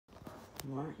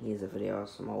Right, here's a video of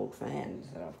some old fans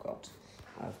that I've got.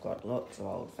 I've got lots of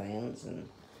old fans and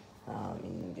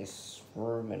in this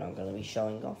room, and I'm going to be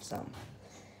showing off some.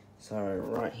 So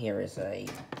right here is a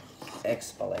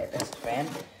Expolair desk fan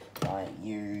I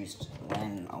used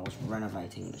when I was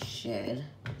renovating the shed.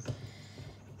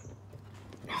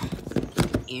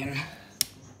 In.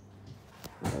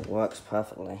 It works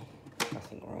perfectly.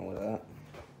 Nothing wrong with that.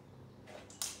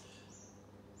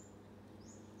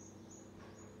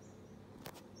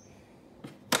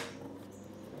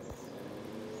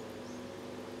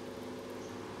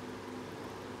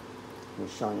 I'm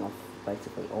showing off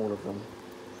basically all of them.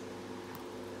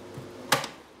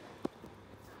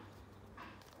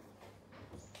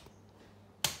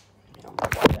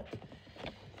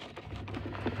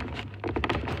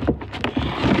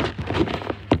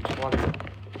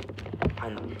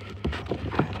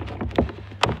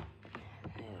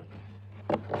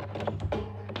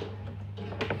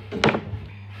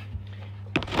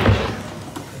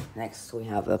 Next we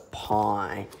have a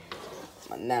Pi.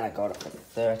 My nana got it for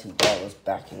 $30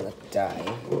 back in the day.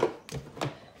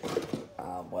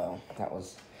 Well, that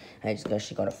was ages ago.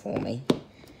 She got it for me.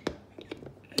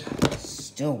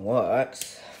 Still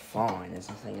works fine. There's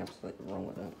nothing absolutely wrong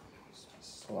with it. It's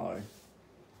just slow.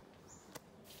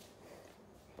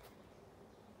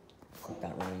 Got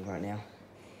that running right now.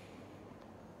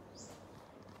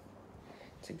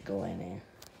 It's a Glen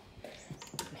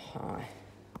Hi.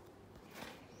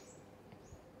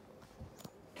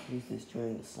 Used this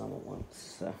during the summer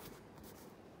once, so.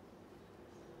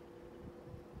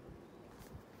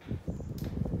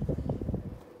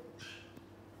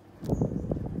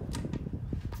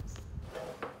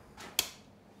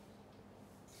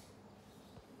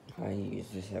 I use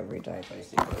this every day,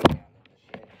 basically.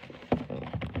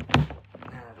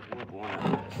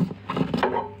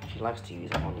 She likes to use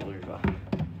it on louver.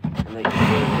 And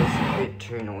it's a bit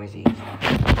too noisy.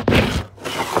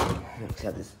 Let's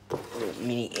have this little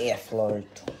mini Airflow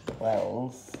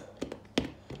 12.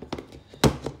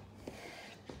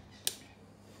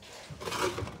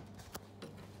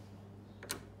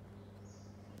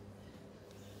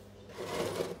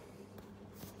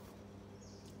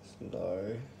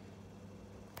 Slow.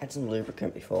 Had some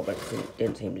lubricant before, but it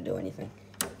didn't seem to do anything.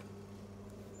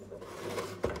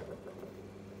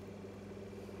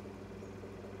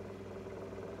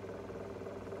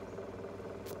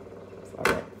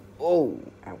 Oh,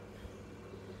 ow.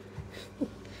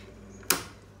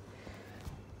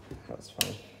 That was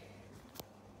funny.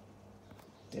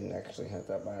 Didn't actually hurt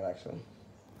that bad, actually.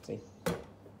 See? Let's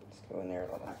go in there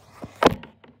like that.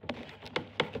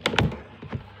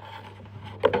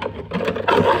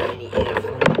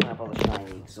 I'm not bother showing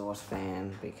the exhaust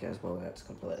fan because, well, that's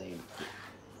completely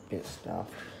pissed off.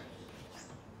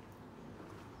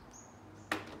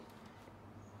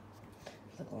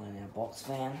 The Glen box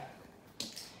fan.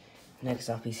 Next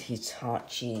up is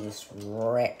Hitachi, this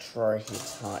retro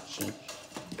Hitachi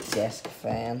desk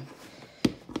fan.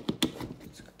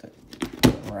 It's got the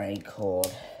grey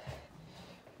cord.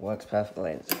 Works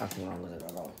perfectly, there's nothing wrong with it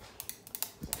at all.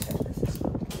 Except there's this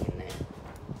in there.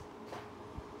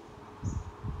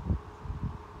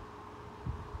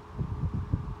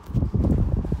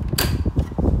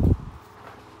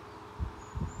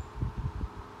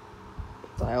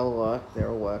 They all work, they're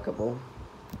all workable.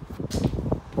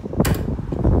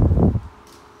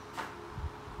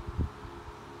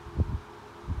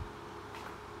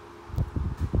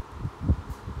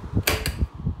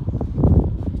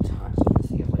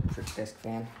 Desk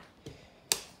fan.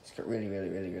 It's got really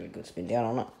good spin down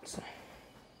on it. So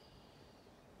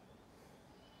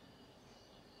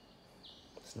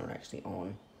it's not actually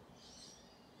on.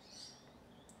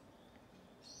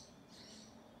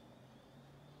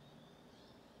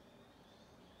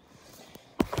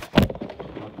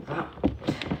 Like that.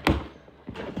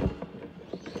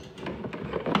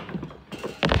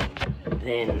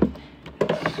 Then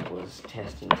this was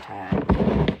testing tag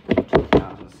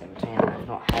 2017. I've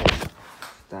not had it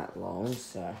that long,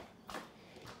 so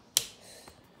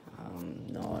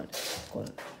not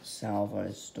got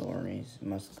Salvo Stories.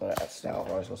 Must have got it at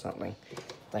Salvo's or something.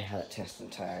 They had it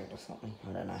tested tagged or something.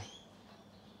 I don't know.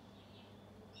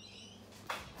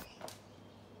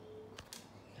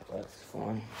 That works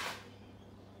fine.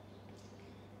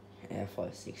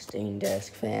 Airflow 16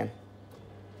 desk fan.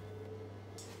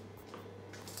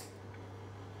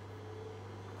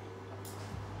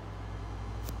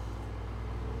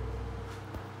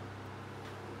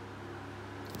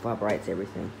 Vibrates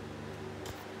everything.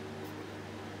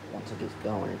 Once it gets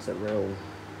going, it's a real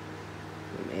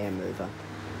air mover.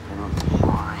 And on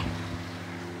high.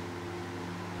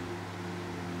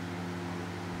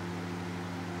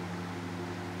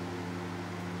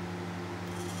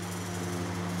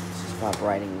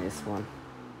 vibrating this one.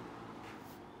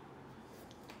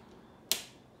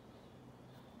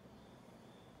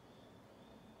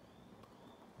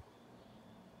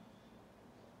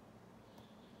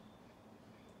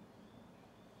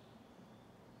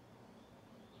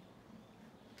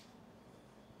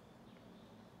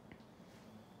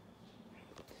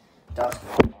 Does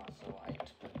not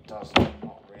isolate, but does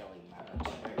not really matter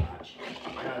too much.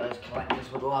 I know those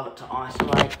collectors would love it to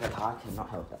isolate, but I cannot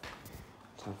help it.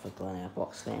 Time for Glen Hour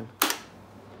box fan.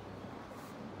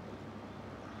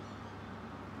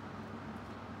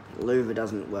 Louver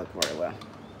doesn't work very well.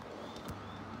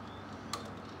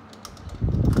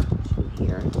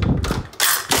 Here.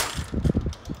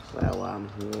 So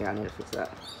yeah, I need to fix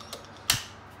that.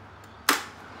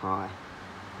 Hi.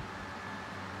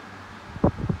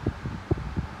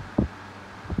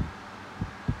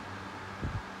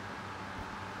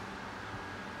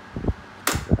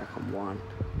 Go back on one.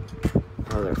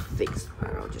 Oh, they're fixed.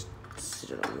 I'll just sit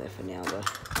it on there for now though.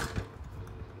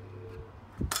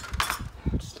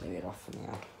 Just leave it off for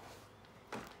now.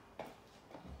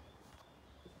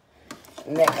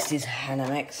 Next is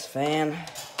Hanamex fan.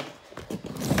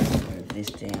 Move this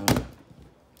down.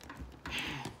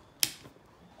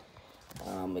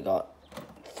 We got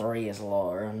 3 as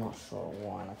low. I'm not sure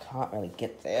why. I can't really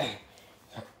get there.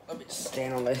 Let me just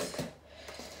stand on this.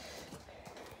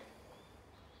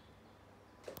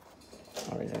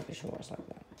 Not exactly sure why it's like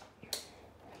that.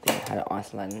 I think I had it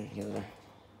isolating the other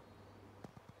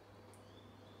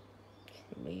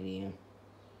medium.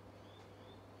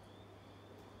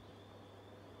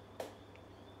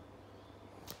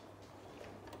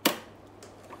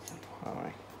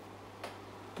 High.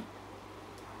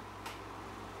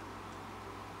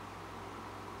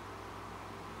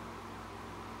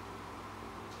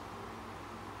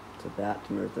 It's about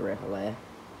to move the Revelair.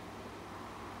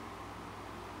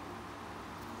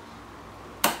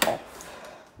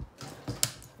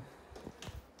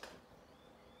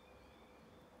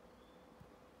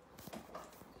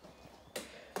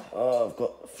 Oh, I've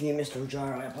got a few Mr.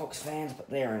 Gyro box fans, but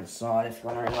they're inside if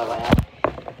you're wondering where they are.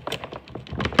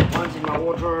 One's in my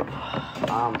wardrobe.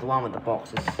 The one with the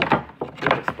box is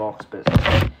its box, but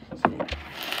it's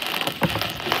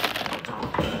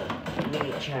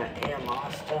miniature Air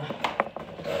Master.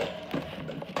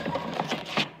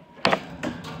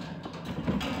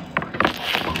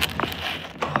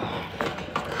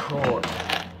 God.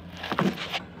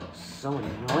 So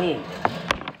annoying.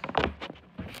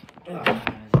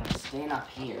 Stand up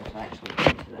here to actually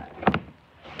get to that.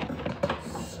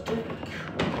 Stupid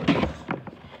cord.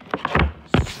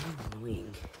 So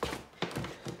annoying.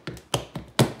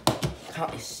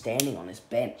 Can't be standing on this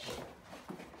bench.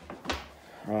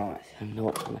 Right, I'm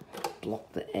not going to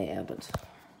block the air, but it's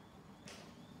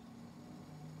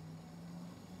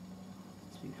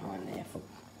behind there for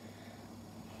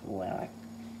well,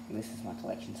 this is my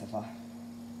collection so far.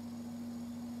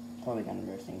 Probably going to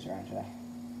move things around today.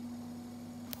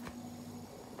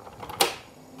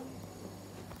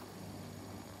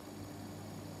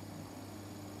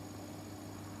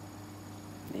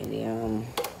 Medium,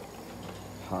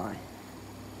 high.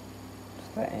 It's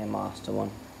the Air Master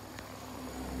one.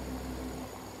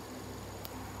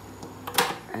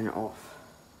 And off.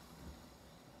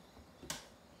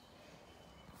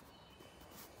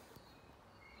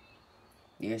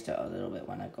 Used it a little bit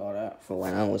when I got it for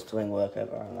when I was doing work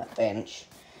over on that bench,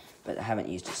 but I haven't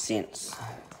used it since.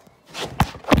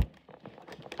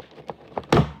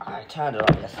 I turned it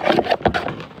on yesterday.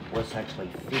 It was actually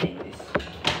fitting this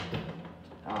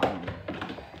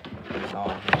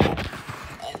design here.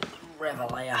 And the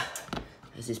Revelair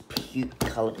has this puke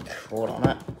coloured cord on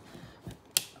it.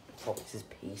 Probably says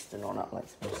piston on it, like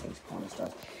most things kind of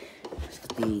stuff. It's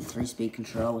got the 3-speed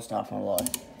control. We'll start from a low.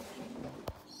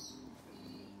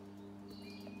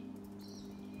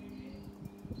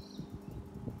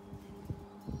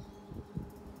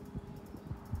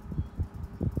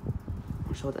 I'm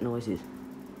not sure what that noise is.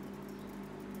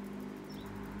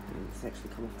 It's actually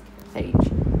coming off the page.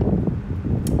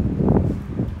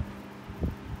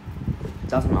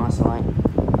 Doesn't isolate.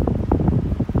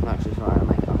 I'm actually trying to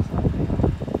make it isolate.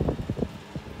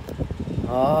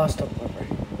 Oh, stop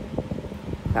vibrating.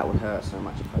 That would hurt so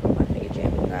much if I got my finger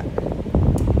jammed in that.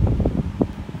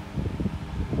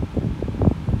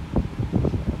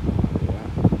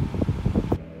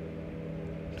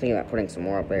 I'm thinking about putting some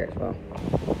more up there as well.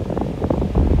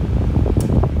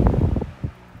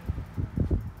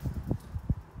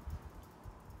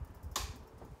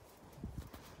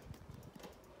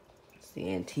 It's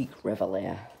the antique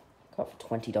Revelair. Got for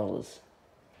 $20.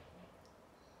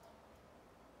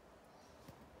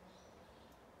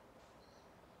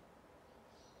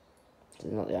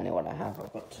 It's not the only one I have.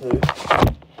 I've got two.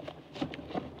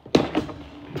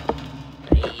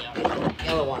 The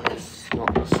other one is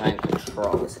not the same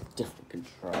control. It's a different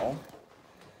control.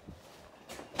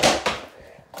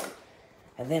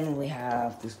 And then we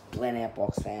have this Glen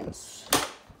Airbox fan.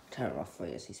 Turn it off for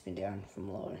you as he's been down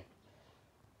from low.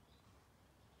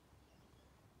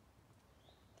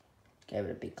 Gave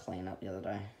it a big clean up the other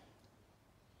day.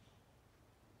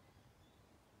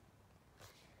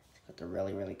 It's got the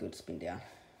really, really good spin down.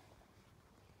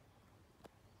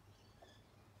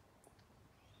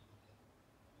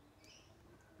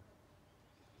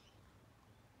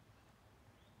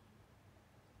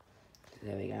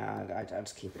 There we go. I'll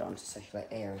just keep it on to circulate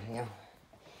air here.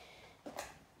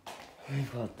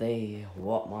 We've got the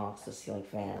Wattmaster ceiling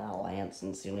fan, our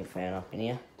Lanson ceiling fan up in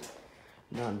here.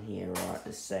 None here right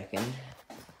this second.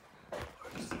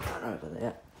 Just none over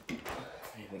there. There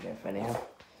we go for now.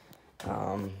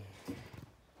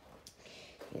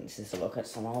 This is a look at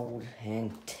some old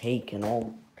antique and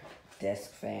old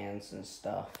desk fans and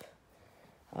stuff.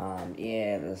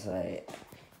 Yeah, there's a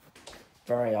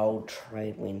very old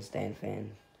trade wind stand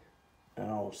fan. An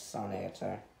old Sun Air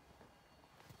too.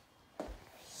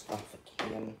 Stuff for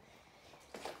Kim.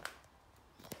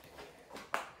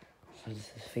 So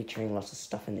this is featuring lots of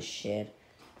stuff in the shed.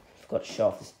 Forgot to show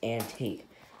off this antique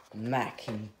Mac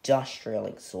industrial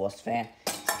exhaust fan.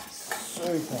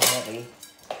 Super heavy.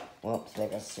 Well, it's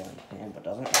like a ceiling fan, but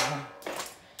doesn't matter.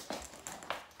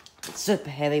 It's super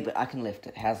heavy, but I can lift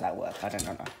it. How's that work? I don't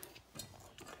know.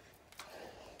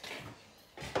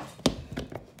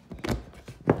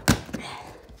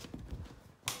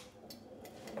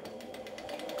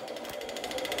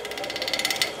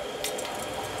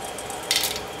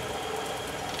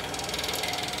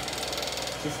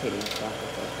 Just hitting stuff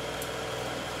with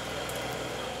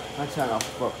it. I turn it off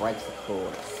before it breaks the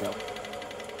cord itself.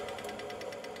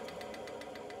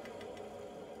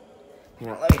 Hang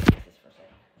on, let me fix this for a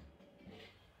second.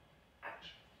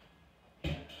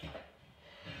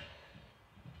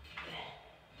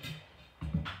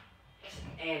 It's an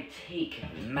antique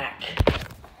Mac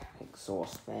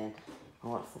exhaust fan. I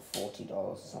want it for $40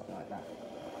 or something like that.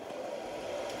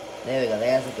 There we go,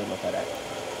 there's a good look at it.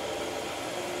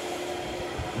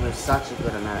 With such a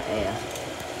good amount of air.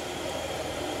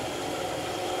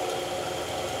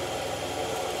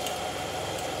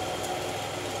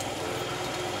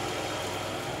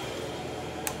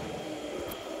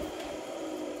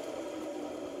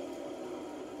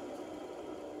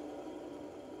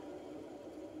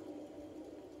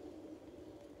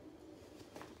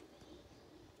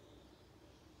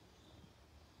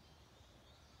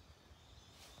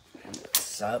 And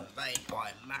it's made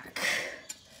by Mac.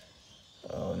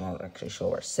 Oh, I'm not actually sure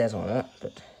what it says on it,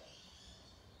 but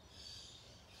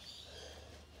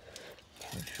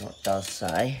I'm sure it does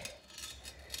say.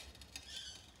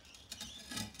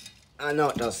 I know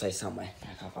it does say somewhere.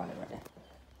 I can't find it right now.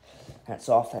 That's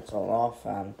off, that's all off.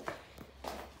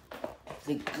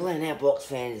 The Glen Airbox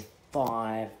fan is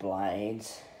 5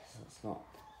 blades, so it's not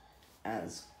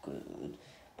as good.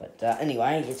 But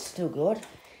anyway, it's still good.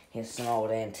 Here's some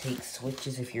old antique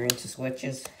switches if you're into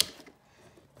switches.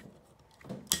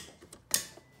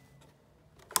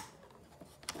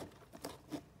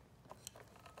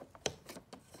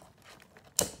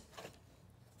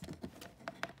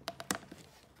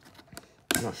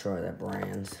 I'm not sure of their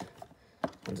brands.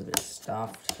 One's a bit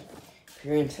stuffed. If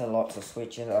you're into lots of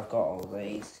switches, I've got all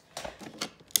these.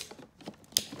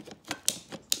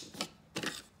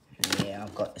 And yeah,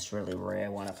 I've got this really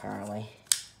rare one apparently.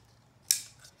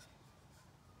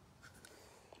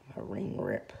 A ring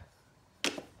rip.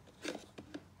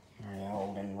 Very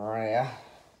old and rare.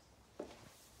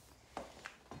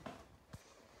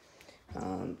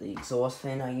 The exhaust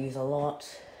fan I use a lot.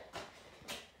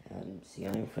 It's the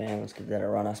only fan. Let's give that a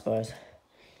run, I suppose.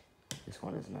 This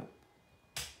one, isn't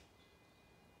it?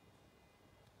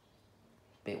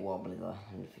 Bit wobbly though.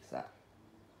 Let me fix that.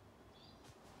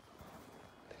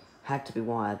 Had to be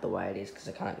wired the way it is because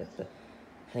I can't get the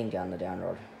thing down the down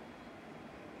rod.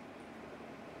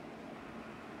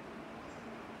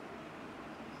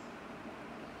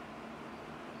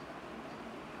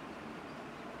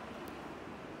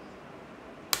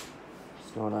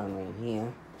 It's not only in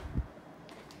here.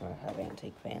 I have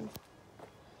antique fans.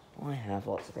 I have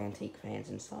lots of antique fans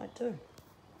inside too.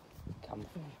 Come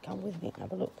with me and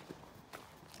have a look.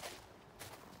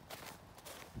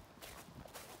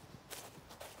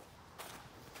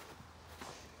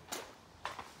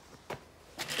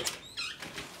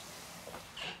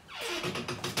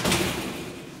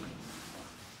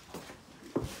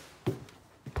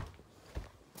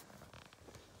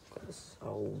 Got this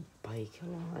old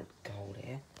Bakelite gold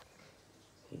air.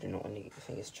 You do not want to get your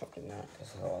fingers chopped in that,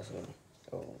 because otherwise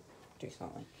it'll do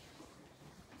something.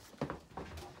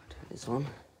 Turn this on.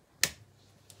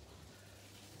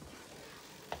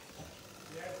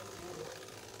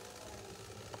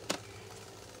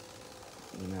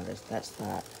 You notice that's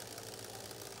that.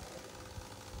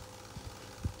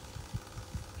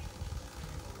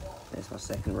 There's my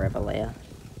second Revelair.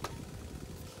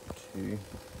 2.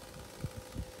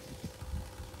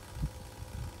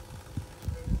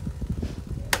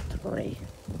 3.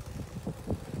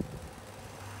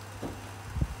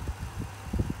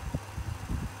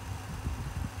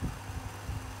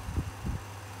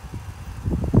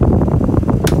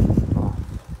 Oh.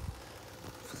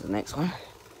 For the next one.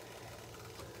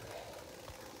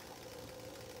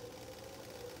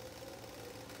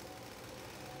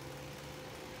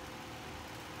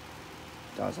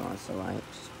 Does isolate,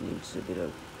 just needs a bit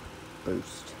of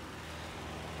boost.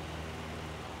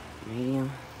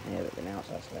 Medium, yeah, but now it's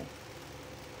isolating.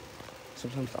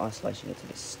 Sometimes the isolation gets a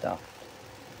bit stuck.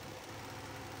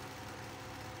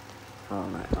 Oh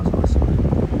no, it does isolate.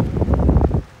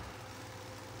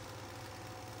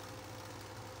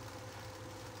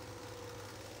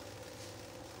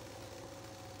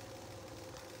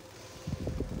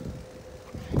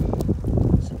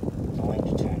 It's annoying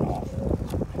to turn off.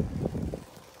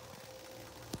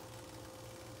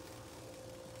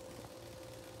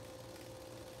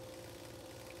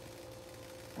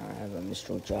 I have a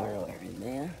Mistral gyro in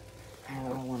there, and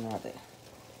I one right there.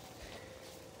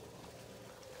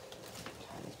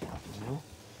 Turn this out now.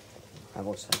 I've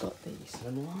also got the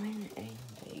Slimline and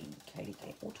the KDK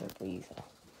Auto Breather.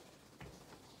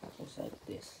 I've also got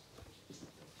this.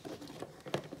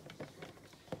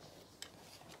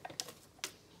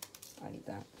 I need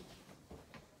that.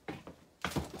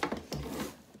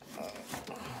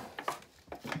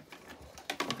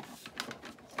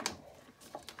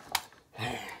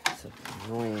 It's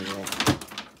annoying there.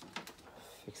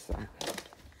 Fix that.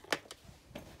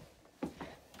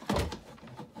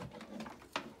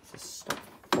 Just stop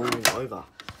falling over.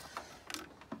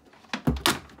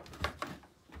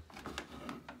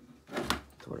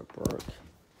 Thought it broke.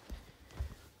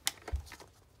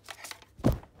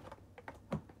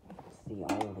 It's the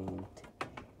old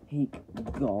Antique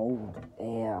Gold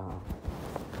Air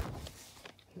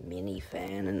mini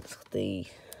fan, and it's the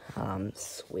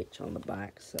switch on the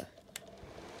back, so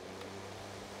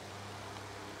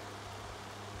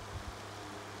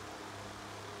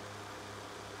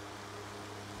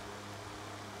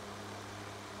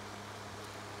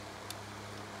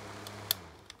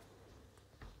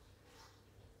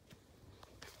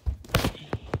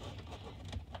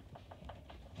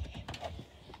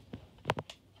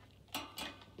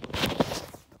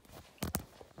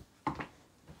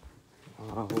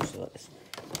I've also got this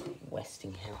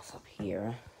Westinghouse up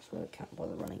here. That's where I can't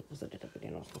bother running it because I did a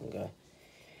video not so long ago.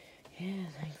 Yeah,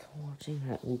 thanks for watching.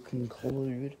 That will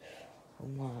conclude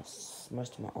most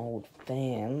of my old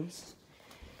fans.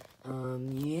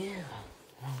 Yeah,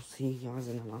 I'll see you guys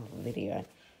in another video.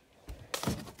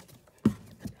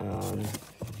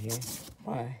 Yeah,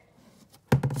 bye.